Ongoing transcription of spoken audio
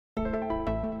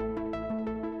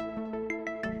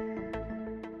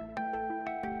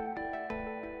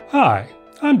Hi,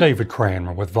 I'm David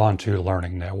Cranmer with Vontu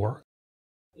Learning Network.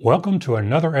 Welcome to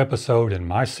another episode in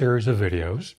my series of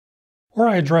videos where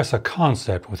I address a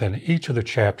concept within each of the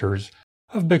chapters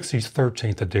of Bixby's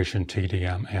 13th edition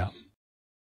TDMM.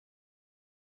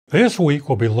 This week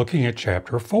we'll be looking at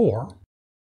Chapter 4,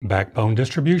 Backbone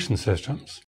Distribution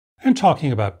Systems, and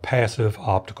talking about passive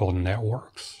optical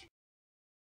networks.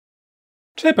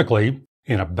 Typically,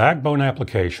 in a backbone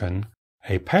application,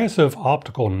 a passive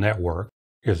optical network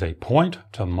is a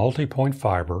point-to-multipoint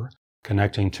fiber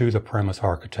connecting to the premise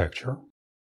architecture.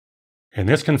 In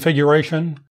this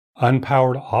configuration,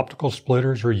 unpowered optical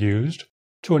splitters are used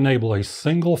to enable a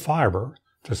single fiber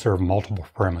to serve multiple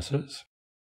premises.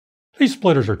 These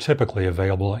splitters are typically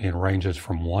available in ranges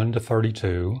from 1 to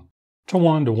 32 to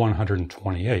 1 to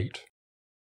 128.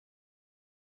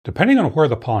 Depending on where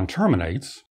the PON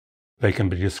terminates, they can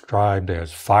be described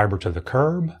as fiber to the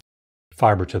curb,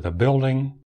 fiber to the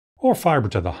building, or fiber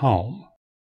to the home.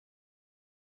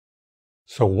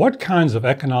 So what kinds of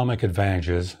economic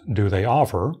advantages do they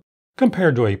offer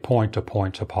compared to a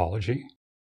point-to-point topology?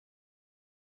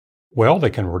 Well,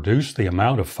 they can reduce the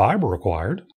amount of fiber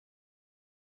required.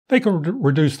 They can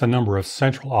reduce the number of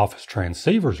central office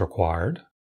transceivers required,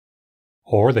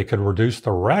 or they could reduce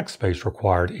the rack space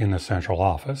required in the central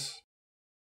office.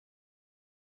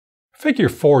 Figure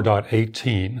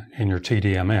 4.18 in your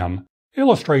TDMM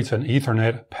illustrates an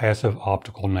Ethernet passive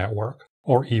optical network,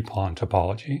 or EPON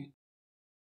topology.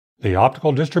 The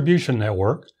optical distribution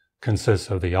network consists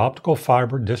of the optical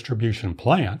fiber distribution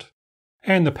plant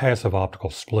and the passive optical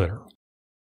splitter.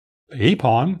 The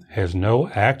EPON has no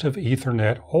active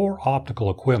Ethernet or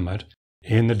optical equipment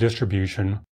in the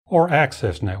distribution or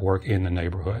access network in the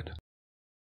neighborhood.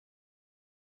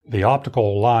 The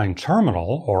optical line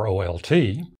terminal, or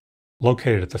OLT,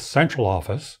 located at the central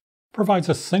office, provides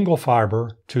a single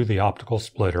fiber to the optical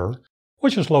splitter,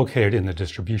 which is located in the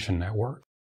distribution network.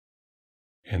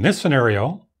 In this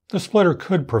scenario, the splitter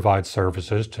could provide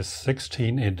services to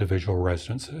 16 individual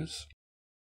residences.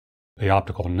 The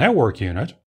optical network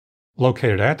unit,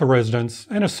 located at the residence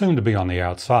and assumed to be on the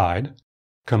outside,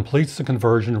 completes the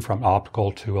conversion from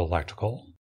optical to electrical.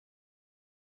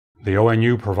 The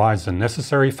ONU provides the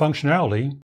necessary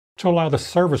functionality to allow the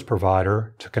service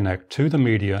provider to connect to the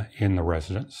media in the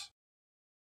residence.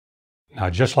 Now,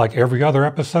 just like every other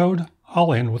episode,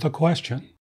 I'll end with a question.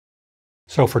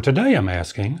 So for today I'm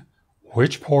asking,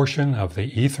 which portion of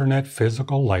the Ethernet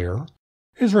physical layer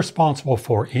is responsible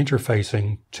for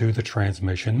interfacing to the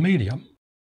transmission medium?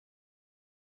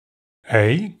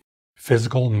 A.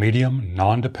 Physical medium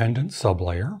non-dependent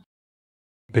sublayer.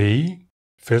 B.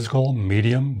 Physical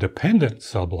medium dependent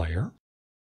sublayer.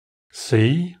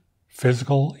 C.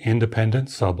 Physical independent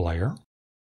sublayer.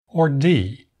 Or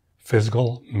D.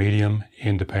 Physical medium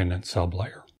independent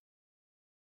sublayer.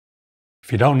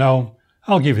 If you don't know,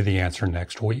 I'll give you the answer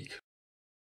next week.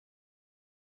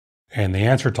 And the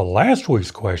answer to last week's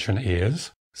question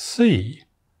is C,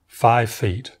 5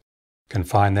 feet. You can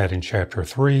find that in Chapter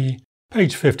 3,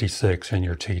 page 56 in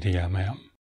your TDMM.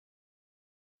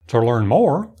 To learn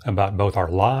more about both our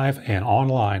live and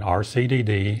online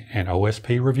RCDD and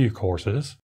OSP review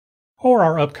courses, or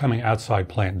our upcoming Outside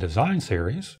Plant Design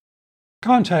series,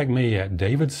 contact me at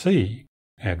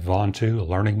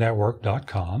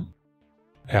davidc@vontulearningnetwork.com,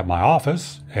 at my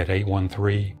office at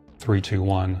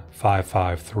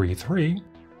 813-321-5533,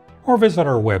 or visit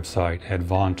our website at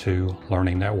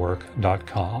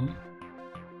vontulearningnetwork.com.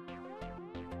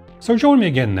 So join me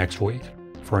again next week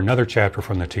for another chapter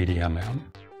from the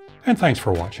TDMM, and thanks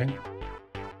for watching.